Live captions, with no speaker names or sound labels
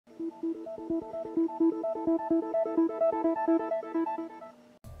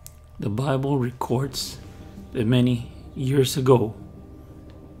The Bible records that many years ago,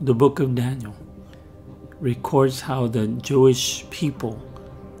 the book of Daniel records how the Jewish people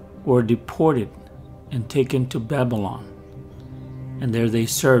were deported and taken to Babylon. And there they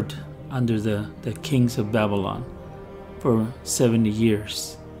served under the kings of Babylon for 70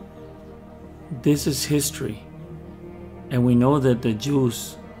 years. This is history. And we know that the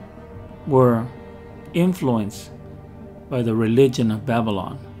Jews were influenced by the religion of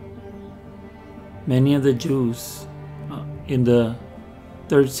Babylon. Many of the Jews in the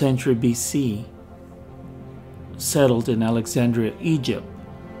 3rd century BC settled in Alexandria, Egypt.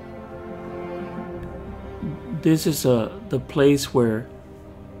 This is the place where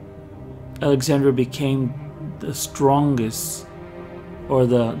Alexandria became the strongest, or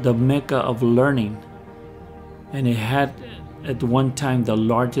the Mecca of learning, and it had at one time the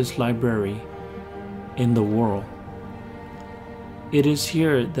largest library in the world. It is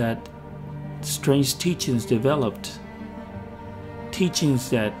here that strange teachings developed,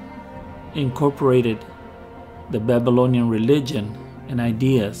 teachings that incorporated the Babylonian religion and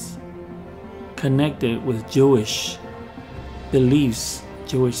ideas connected with Jewish beliefs,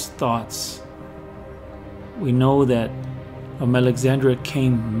 Jewish thoughts. We know that from Alexandria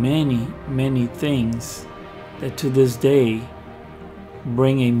came many things that to this day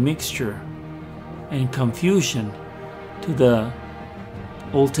bring a mixture and confusion to the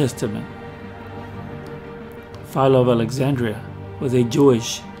Old Testament. Philo of Alexandria was a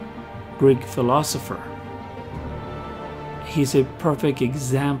Jewish Greek philosopher. He's a perfect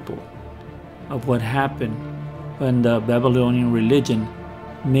example of what happened when the Babylonian religion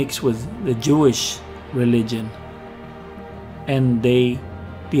mixed with the Jewish religion, and the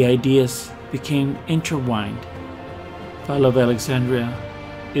ideas became intertwined. Philo of Alexandria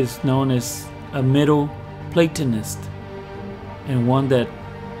is known as a Middle Platonist, and one that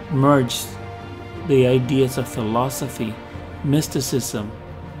merged the ideas of philosophy, mysticism,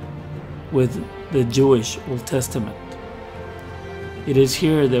 with the Jewish Old Testament. It is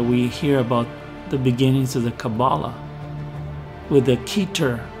here that we hear about the beginnings of the Kabbalah, with the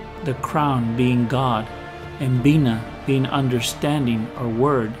Keter, the crown, being God, and Bina being understanding or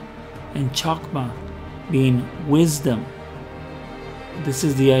word, and Chokmah being wisdom. This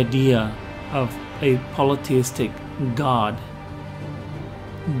is the idea of a polytheistic God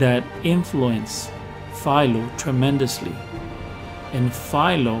that influenced Philo tremendously, and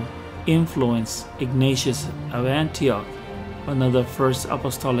Philo influenced Ignatius of Antioch, one of the first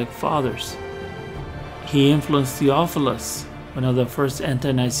apostolic fathers. He influenced Theophilus, one of the first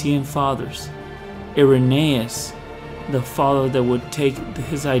Ante-Nicene fathers. Irenaeus, the father that would take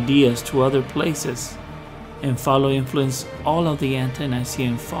his ideas to other places, and Philo influenced all of the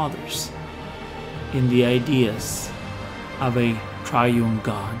Ante-Nicene fathers in the ideas of a triune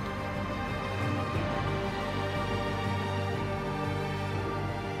God.